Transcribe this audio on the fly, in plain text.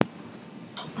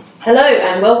Hello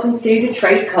and welcome to the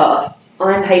Tradecast.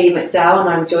 I'm Hayley McDowell and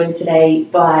I'm joined today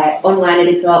by online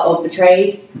editor of The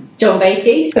Trade, John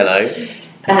Bakey. Hello.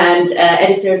 And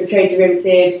editor of The Trade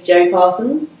Derivatives, Joe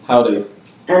Parsons. Howdy.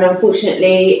 And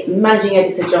unfortunately, managing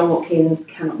editor John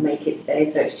Watkins cannot make it today,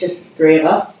 so it's just three of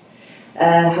us.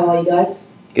 How are you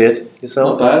guys? Good.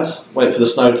 Yourself? Not bad. Wait for the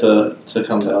snow to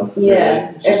come down.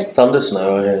 Yeah. Just thunder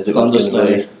snow. Thunder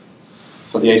snow.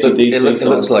 It's like the AC/DC It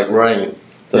looks like rain.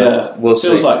 Yeah. We'll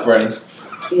Feels see. like rain.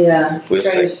 Yeah, We'll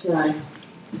strange snow.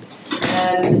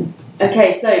 Okay,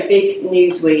 so big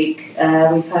news week.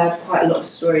 We've had quite a lot of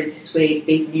stories this week,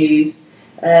 big news.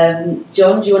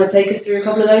 John, do you want to take us through a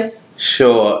couple of those?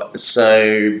 Sure.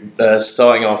 So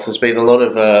starting off, there's been a lot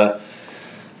of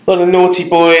naughty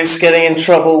boys getting in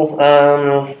trouble.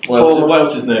 What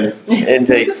else is new?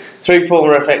 Indeed. 3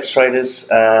 former FX traders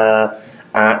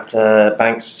at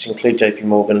banks which include JP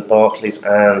Morgan, Barclays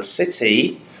and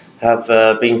Citi have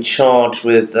been charged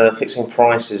with fixing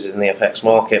prices in the FX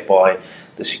market by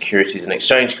the Securities and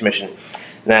Exchange Commission.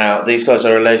 Now, these guys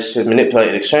are alleged to have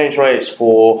manipulated exchange rates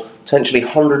for potentially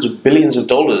hundreds of billions of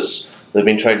dollars that have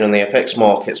been traded on the FX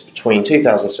markets between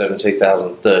 2007 and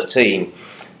 2013.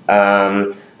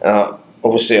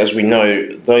 Obviously, as we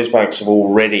know, those banks have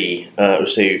already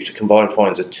received combined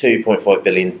fines of $2.5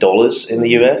 billion in the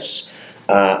US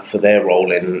for their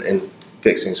role in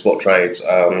fixing spot trades.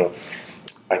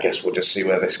 I guess we'll just see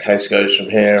where this case goes from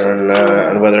here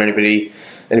and whether anybody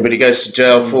goes to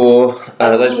jail for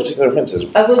those particular offences.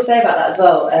 I will say about that as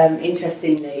well,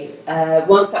 interestingly,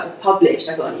 once that was published,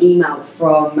 I got an email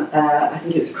from, I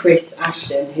think it was Chris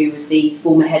Ashton, who was the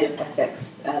former head of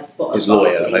FX Spot. His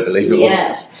lawyer, I believe it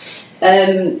was.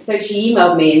 So she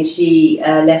emailed me and she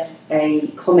left a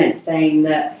comment saying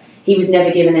that he was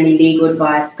never given any legal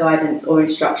advice, guidance or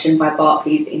instruction by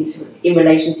Barclays in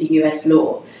relation to US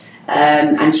law.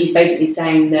 And she's basically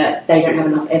saying that they don't have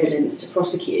enough evidence to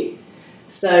prosecute.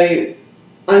 So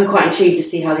I'm quite intrigued to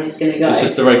see how this is going to go. So it's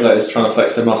just the regulators trying to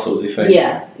flex their muscles, you think?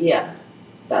 Yeah.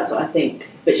 That's what I think.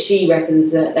 But she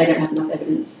reckons that they don't have enough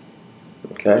evidence.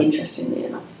 Okay. Interestingly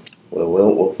enough. Well,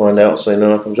 we'll find out soon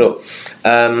enough, I'm sure.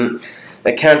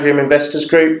 The Candriam Investors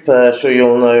Group, sure you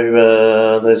all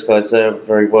know those guys there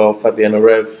very well. Fabiana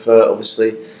Rev,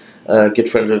 obviously, good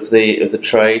friend of the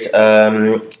trade,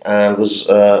 and was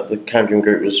the Candriam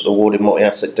Group was awarded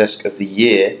Multi-Asset Desk of the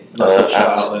Year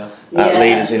at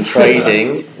Leaders in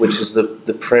Trading, which is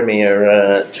the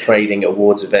premier trading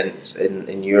awards event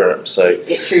in Europe. So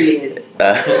it truly is.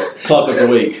 Club of the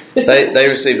week. They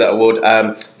received that award.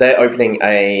 They're opening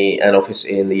an office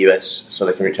in the US so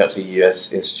they can reach out to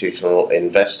US institutional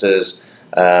investors,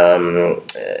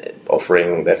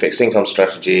 offering their fixed income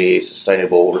strategies,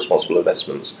 sustainable, responsible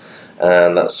investments,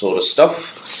 and that sort of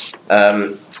stuff.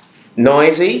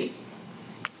 NYSE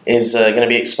is going to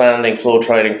be expanding floor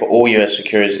trading for all US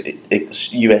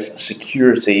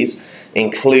securities,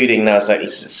 including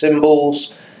Nasdaq-listed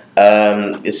symbols.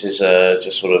 This is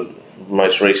just sort of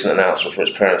most recent announcement from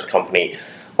its parent company,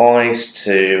 ICE,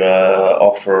 to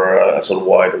offer a sort of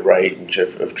wider range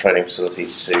of trading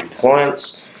facilities to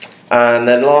clients. And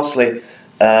then lastly,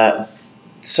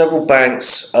 several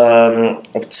banks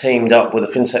have teamed up with a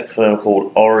fintech firm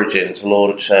called Origin to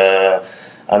launch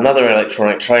another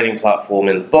electronic trading platform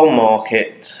in the bond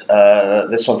market.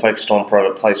 This one focused on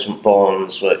private placement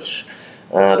bonds, which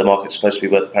the market's supposed to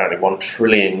be worth apparently €1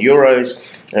 trillion.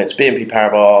 And it's BNP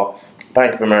Paribas,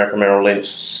 Bank of America, Merrill Lynch,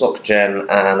 SocGen,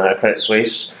 and Credit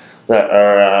Suisse that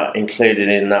are included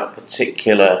in that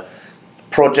particular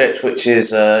project, which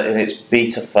is in its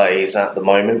beta phase at the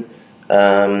moment.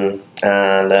 And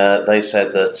they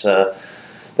said that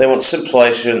they want to simplify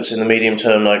issuance in the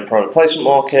medium-term note private placement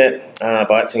market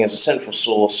by acting as a central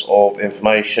source of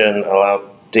information and allow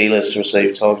dealers to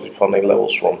receive targeted funding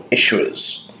levels from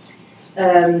issuers.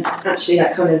 Actually,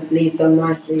 that kind of leads on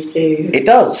nicely to... It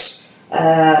does.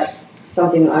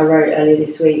 Something that I wrote earlier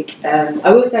this week.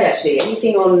 I will say, actually,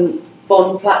 anything on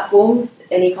bond platforms,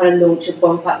 any kind of launch of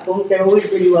bond platforms, they're always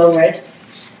really well read.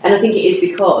 And I think it is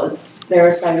because there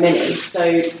are so many.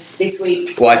 So this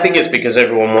week... Well, I think it's because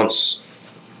everyone wants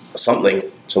something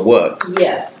to work.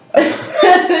 Yeah.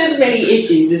 There's many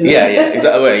issues, isn't there? Yeah,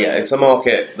 exactly. Well, yeah, it's a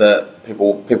market that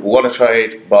people want to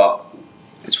trade, but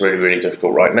it's really, really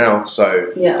difficult right now.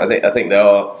 So yeah. I think there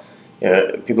are...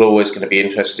 people are always going to be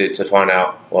interested to find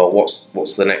out, well,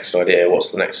 what's the next idea,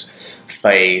 what's the next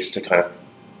phase to kind of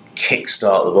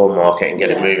kickstart the bond market and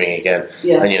get it moving again.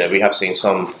 Yeah. And, we have seen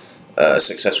some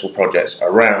successful projects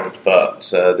around, but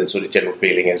the sort of general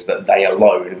feeling is that they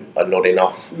alone are not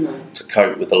enough to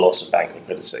cope with the loss of bank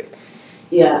liquidity.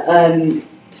 Yeah,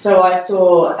 So I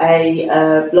saw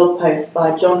a blog post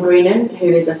by John Greenan, who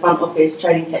is a front office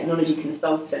trading technology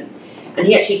consultant, and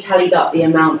he actually tallied up the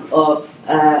amount of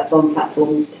bond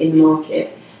platforms in the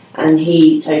market, and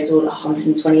he totaled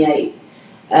 128,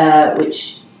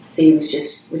 which seems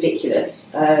just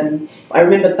ridiculous. I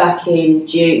remember back in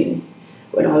June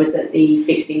when I was at the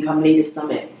Fixed Income Leaders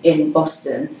Summit in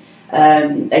Boston,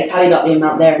 they tallied up the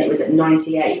amount there and it was at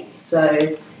 98. So,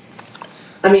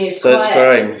 I mean, it's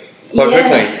growing quite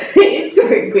quickly. It's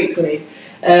growing quickly.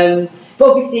 But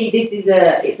obviously,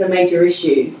 it's a major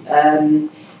issue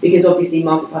because obviously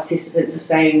market participants are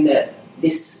saying that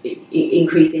this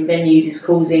increase in venues is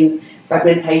causing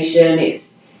fragmentation.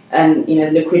 And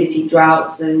liquidity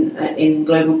droughts and in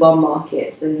global bond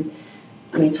markets, and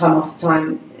I mean time after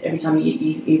time, every time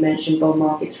you mention bond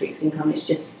markets, fixed income, it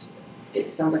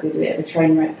sounds like it's a bit of a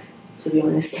train wreck, to be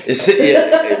honest. It's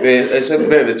a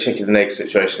bit of a chicken and egg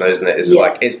situation, though, isn't it?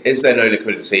 Is there no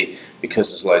liquidity because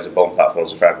there's loads of bond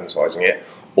platforms are fragmentising it,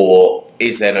 or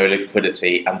is there no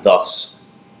liquidity and thus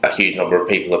a huge number of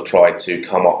people have tried to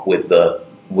come up with the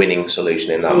winning solution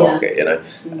in that market?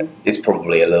 It's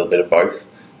probably a little bit of both.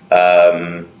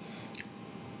 Can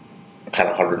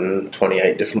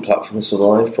 128 different platforms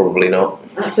survive? Probably not.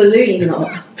 Absolutely not.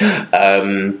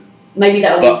 Maybe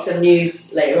that will be some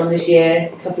news later on this year.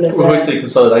 A couple of. We'll see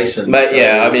consolidation. But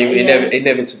I mean,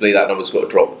 inevitably that number's got to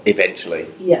drop eventually.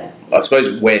 Yeah. I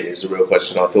suppose when is the real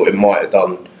question. I thought it might have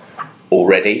done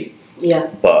already. Yeah.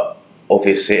 But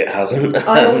obviously it hasn't.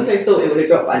 I also thought it would have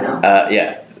dropped by now.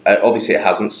 Obviously it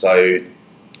hasn't. So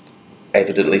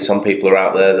evidently some people are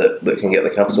out there that can get the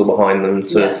capital behind them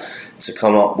to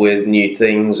come up with new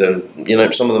things, and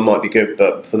some of them might be good,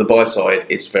 but for the buy side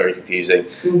it's very confusing.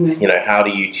 Mm-hmm. How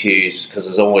do you choose, because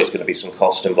there's always going to be some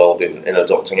cost involved in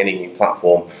adopting any new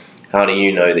platform. How do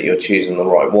you know that you're choosing the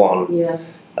right one?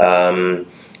 And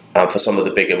for some of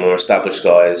the bigger, more established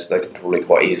guys, they can probably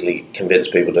quite easily convince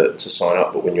people to sign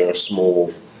up, but when you're a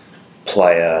small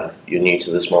player, you're new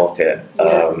to this market,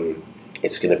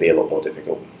 it's going to be a lot more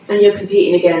difficult. And you're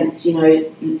competing against, the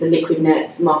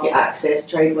Liquidnets, Market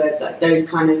Access, TradeWebs, like those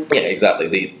kind of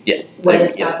exactly.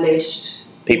 well-established.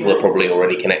 People are probably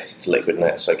already connected to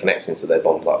Liquidnet, so connecting to their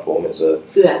bond platform is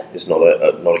not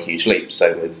a huge leap.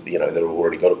 Same with they've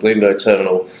already got a Bloomberg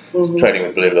terminal, trading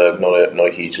with Bloomberg, not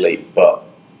a huge leap, but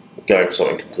going for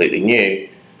something completely new,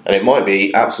 and it might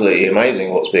be absolutely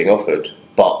amazing what's being offered,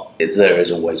 but there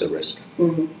is always a risk.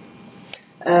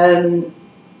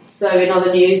 So in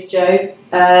other news, Joe,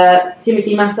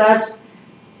 Timothy Massad,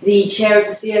 the chair of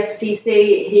the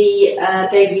CFTC, he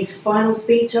gave his final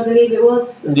speech, I believe it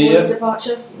was, before his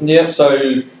departure. Yeah, so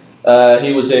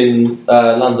he was in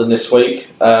London this week,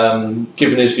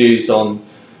 giving his views on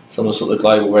some of the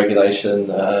global regulation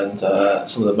and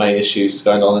some of the main issues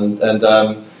going on, and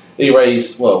he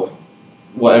raised, what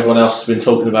everyone else has been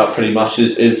talking about pretty much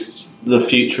is the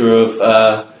future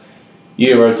of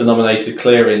euro-denominated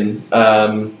clearing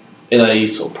in a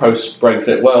sort of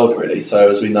post-Brexit world, really.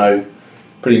 So as we know,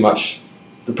 pretty much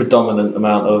the predominant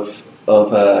amount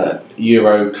of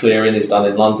euro clearing is done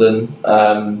in London.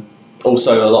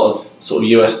 Also, a lot of sort of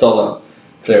US dollar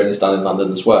clearing is done in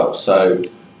London as well. So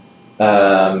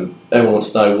everyone wants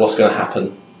to know what's going to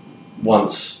happen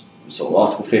once sort of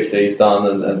Article 50 is done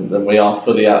and we are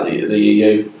fully out of the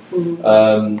EU.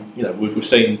 We've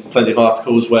seen plenty of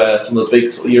articles where some of the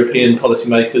big sort of European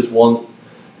policymakers want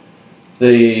the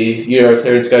euro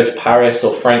clearing to go to Paris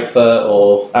or Frankfurt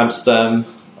or Amsterdam,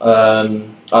 either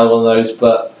one of those.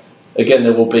 But again,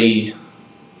 there will be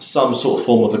some sort of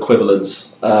form of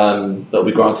equivalence that will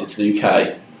be granted to the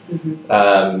UK.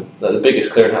 The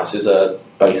biggest clearinghouses are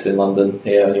based in London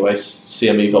here anyway.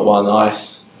 CME got one,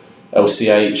 ICE,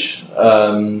 LCH.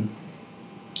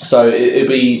 So it'd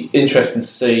be interesting to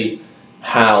see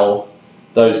how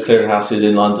those clearinghouses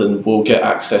in London will get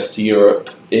access to Europe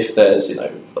if there's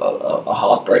a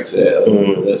hard Brexit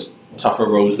and there's tougher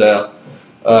rules there.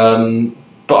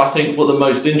 But I think what the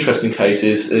most interesting case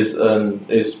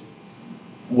is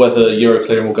whether Euro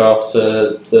clearing will go off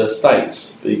to the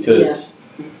States, because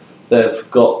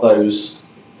they've got those.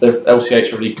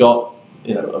 LCH already got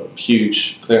a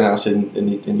huge clearinghouse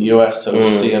in the US, so it's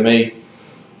CME.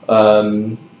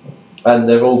 And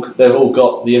they've all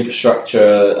got the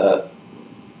infrastructure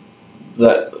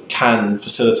that can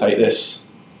facilitate this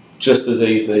just as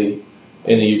easily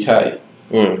in the UK.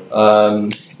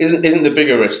 Isn't the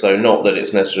bigger risk, though, not that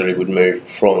it necessarily would move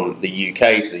from the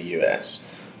UK to the US,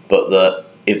 but that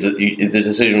if the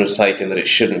decision was taken that it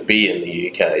shouldn't be in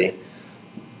the UK,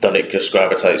 then it just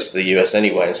gravitates to the US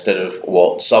anyway, instead of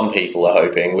what some people are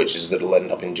hoping, which is that it'll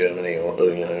end up in Germany or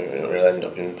it'll end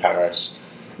up in Paris.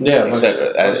 Yeah,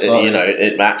 etc. And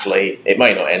it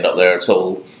may not end up there at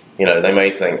all. They may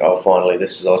think, oh, finally,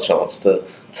 this is our chance to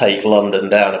take London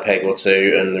down a peg or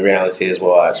two, and the reality is,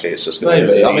 well, actually, it's just going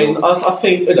to be. I mean, I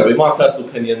think, in my personal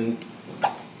opinion,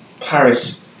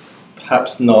 Paris,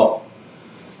 perhaps not.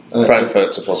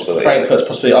 Frankfurt's a possibility. Frankfurt's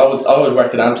possibility. I would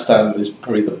reckon Amsterdam is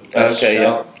probably the best. Okay,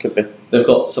 yeah, could be. They've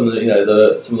got some of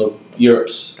the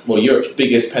Europe's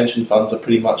biggest pension funds are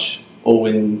pretty much all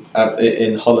in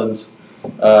Holland,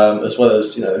 as well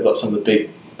as they've got some of the big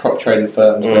prop trading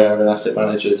firms there and asset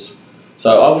managers.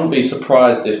 So I wouldn't be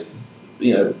surprised if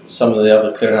some of the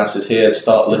other clearinghouses here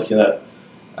start looking at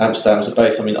Amsterdam as a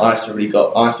base. I mean, ICE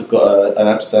have got an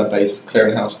Amsterdam-based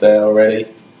clearinghouse there already,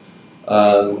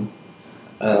 and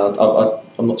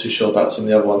I'm not too sure about some of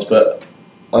the other ones, but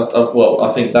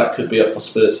I think that could be a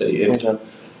possibility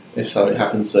if something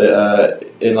happens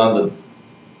in London.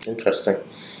 Interesting.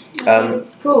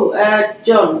 Cool.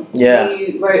 John, Yeah.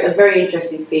 you wrote a very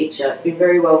interesting feature. It's been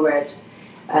very well read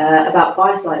about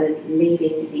buy-siders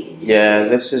leaving the industry. Yeah,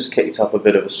 this has kicked up a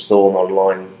bit of a storm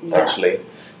online, actually,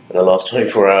 in the last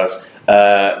 24 hours.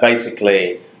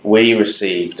 Basically, we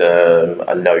received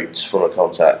a note from a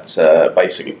contact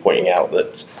basically pointing out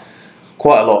that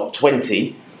quite a lot,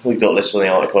 20, we've got lists on the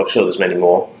article, I'm sure there's many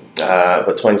more,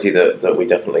 but 20 that we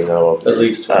definitely know of. At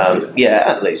least 20.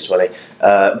 At least 20.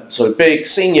 So big,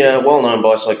 senior, well-known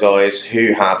buy-side guys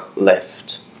who have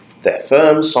left their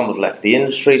firms. Some have left the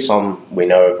industry, some we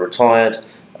know have retired,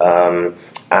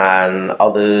 and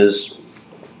others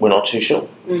we're not too sure.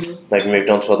 Mm-hmm. Maybe moved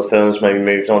on to other firms, maybe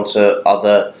moved on to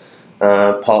other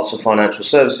parts of financial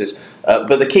services.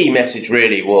 But the key message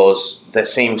really was there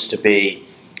seems to be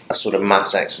a sort of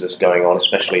mass exodus going on,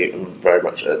 especially very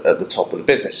much at the top of the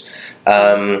business.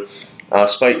 I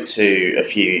spoke to a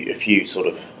few sort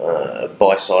of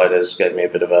buy-siders, gave me a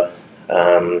bit of a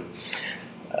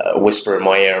whisper in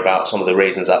my ear about some of the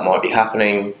reasons that might be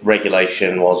happening.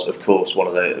 Regulation was, of course, one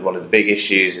of the big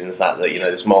issues in the fact that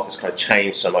this market's kind of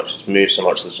changed so much, it's moved so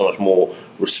much, there's so much more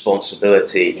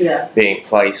responsibility being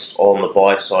placed on the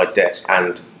buy-side desk,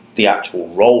 and the actual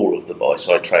role of the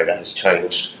buy-side trader has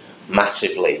changed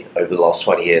massively over the last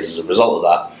 20 years as a result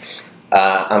of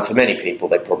that. And for many people,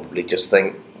 they probably just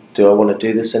think, do I want to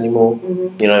do this anymore?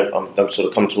 Mm-hmm. I'm sort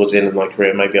of coming towards the end of my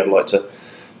career, maybe I'd like to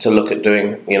look at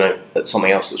doing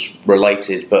something else that's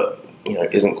related, but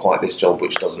isn't quite this job,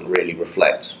 which doesn't really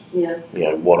reflect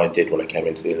what I did when I came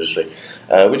into the industry,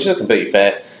 which is completely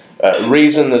fair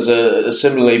reason. There's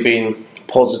similarly been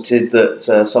posited that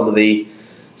some of the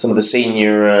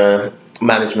senior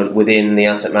management within the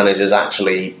asset managers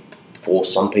actually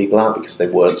forced some people out because they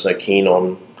weren't so keen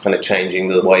on kind of changing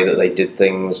the way that they did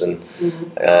things and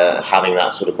having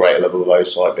that sort of greater level of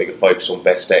oversight, bigger focus on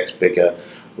best ex, bigger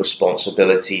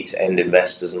responsibility to end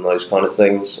investors and those kind of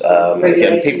things.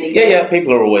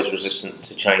 People are always resistant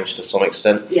to change to some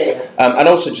extent. And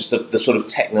also just the sort of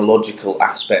technological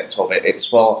aspect of it. It's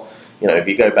far, if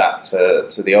you go back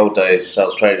to the old days,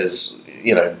 sales traders,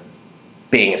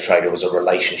 being a trader was a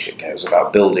relationship game. It was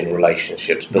about building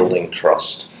relationships, building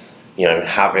trust,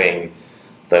 having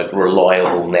the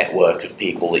reliable network of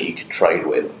people that you could trade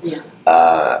with.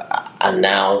 And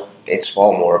now it's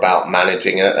far more about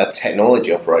managing a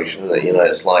technology operation. That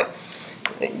it's like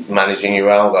managing your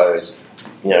algos,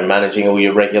 managing all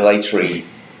your regulatory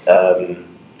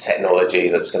technology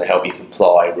that's going to help you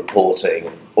comply,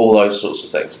 reporting, all those sorts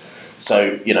of things.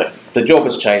 So the job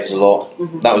has changed a lot.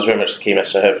 Mm-hmm. That was very much the key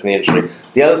message I heard from the industry.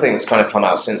 The other thing that's kind of come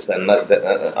out since then, and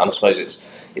I suppose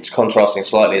it's contrasting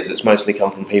slightly, is it's mostly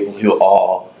come from people who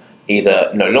are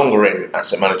either no longer in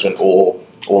asset management or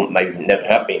maybe never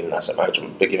have been in asset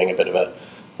management, but giving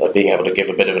being able to give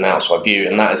a bit of an outside view,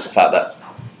 and that is the fact that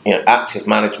active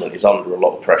management is under a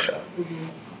lot of pressure.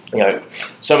 Mm-hmm.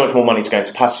 So much more money to go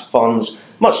into passive funds,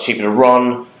 much cheaper to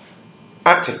run.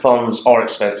 Active funds are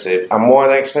expensive, and why are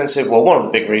they expensive? Well, one of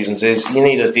the big reasons is you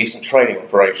need a decent trading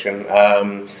operation,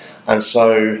 and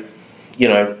so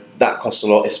that costs a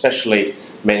lot, especially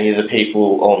many of the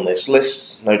people on this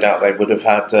list. No doubt they would have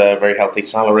had very healthy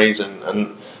salaries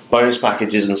and bonus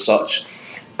packages and such,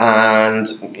 and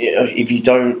if you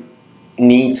don't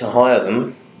need to hire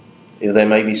them, if they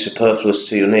may be superfluous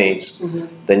to your needs,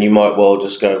 then you might well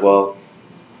just go, well,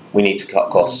 we need to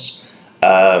cut costs,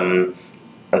 and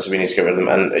so we need to get rid of them.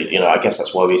 And I guess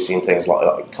that's why we've seen things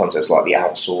like concepts like the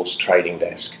outsourced trading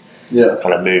desk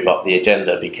kind of move up the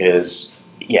agenda, because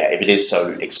if it is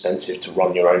so expensive to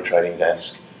run your own trading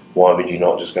desk, why would you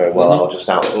not just go, well, I'll just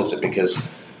outsource it?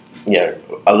 Because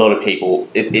a lot of people,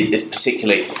 it's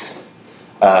particularly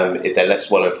if they're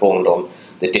less well informed on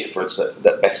the difference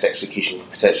that best execution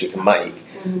potentially can make,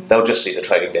 they'll just see the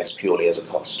trading desk purely as a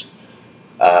cost.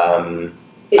 and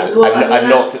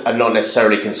not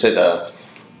necessarily consider,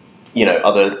 you know,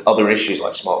 other issues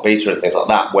like smart beta and things like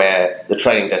that, where the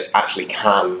trading desk actually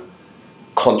can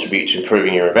contribute to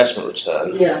improving your investment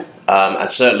return. Yeah.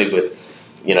 And certainly with,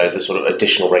 you know, the sort of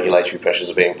additional regulatory pressures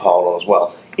are being piled on as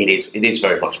well. It is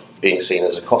very much being seen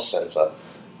as a cost centre.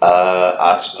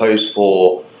 I suppose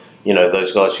for, you know,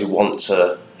 those guys who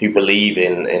believe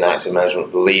in active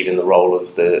management, believe in the role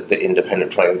of the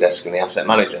independent trading desk and the asset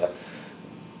manager,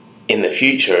 in the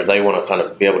future, if they want to kind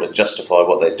of be able to justify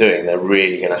what they're doing, they're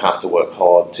really going to have to work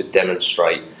hard to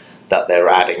demonstrate that they're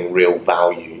adding real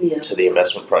value to the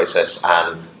investment process,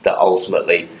 and that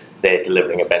ultimately they're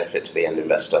delivering a benefit to the end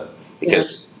investor,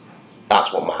 because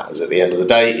that's what matters at the end of the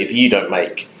day. If you don't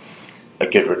make a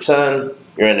good return,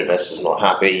 your end investor's not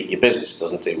happy, your business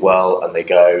doesn't do well, and they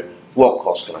go, what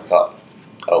cost can I cut?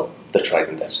 Oh, the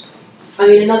trading desk. I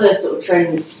mean, another sort of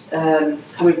trend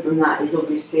coming from that is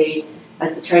obviously,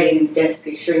 as the trading desk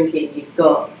is shrinking, you've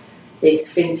got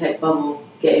this fintech bubble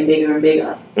getting bigger and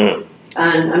bigger. Mm.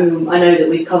 And I mean, I know that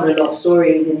we've covered a lot of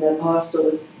stories in the past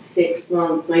sort of 6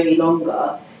 months, maybe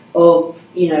longer, of,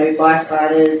 you know,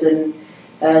 buy-siders and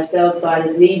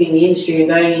sell-siders leaving the industry and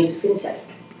going into fintech.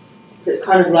 So it's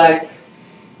kind of like,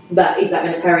 is that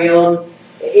going to carry on?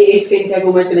 Is fintech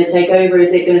almost going to take over?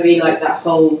 Is it going to be like that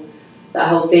whole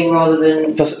thing rather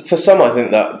than... For some, I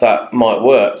think that might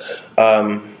work.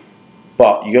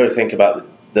 But you got to think about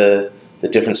the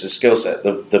difference in skill set.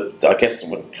 I guess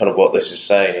kind of what this is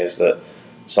saying is that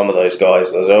some of those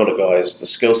guys, those older guys, the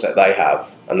skill set they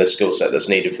have and the skill set that's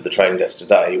needed for the trading desk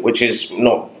today, which is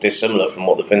not dissimilar from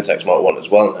what the fintechs might want as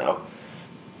well now,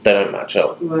 they don't match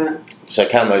up. Right. So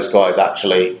can those guys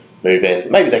actually move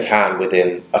in? Maybe they can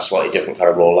within a slightly different kind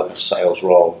of role, like a sales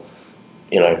role,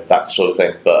 you know, that sort of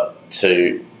thing. But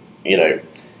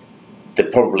they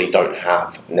probably don't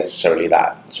have necessarily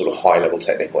that sort of high-level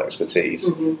technical expertise,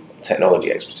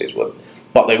 technology expertise,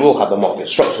 but they will have the market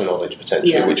structure knowledge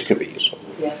potentially, which could be useful.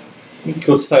 Yeah. You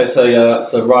could say it's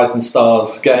a Rising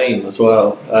Stars game as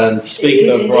well. And speaking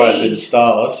of Rising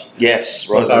Stars, yes,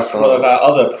 one of our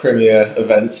other premier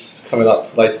events coming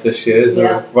up later this year is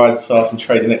the Rising Stars and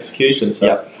Trading Execution.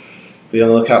 So be on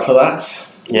the lookout for that.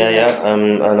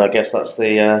 And I guess that's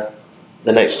the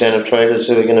next gen of traders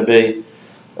who are going to be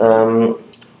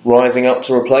rising up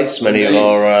to replace many of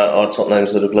our top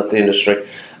names that have left the industry,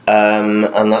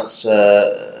 and that's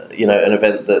an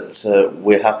event that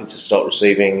we're happy to start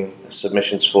receiving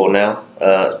submissions for now.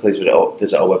 Please visit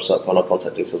our website, find our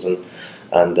contact details,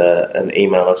 and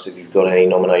email us if you've got any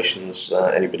nominations.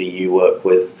 Anybody you work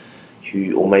with,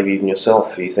 or maybe even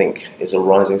yourself, who you think is a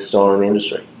rising star in the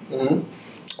industry.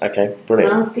 Mm-hmm. Okay,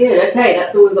 brilliant. Sounds good. Okay,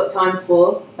 that's all we've got time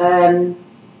for.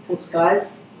 Thanks,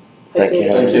 guys. Thank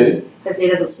you. Hopefully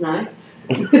it doesn't snow.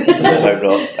 I hope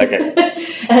not. Okay.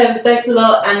 Thanks a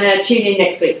lot, and tune in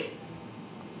next week.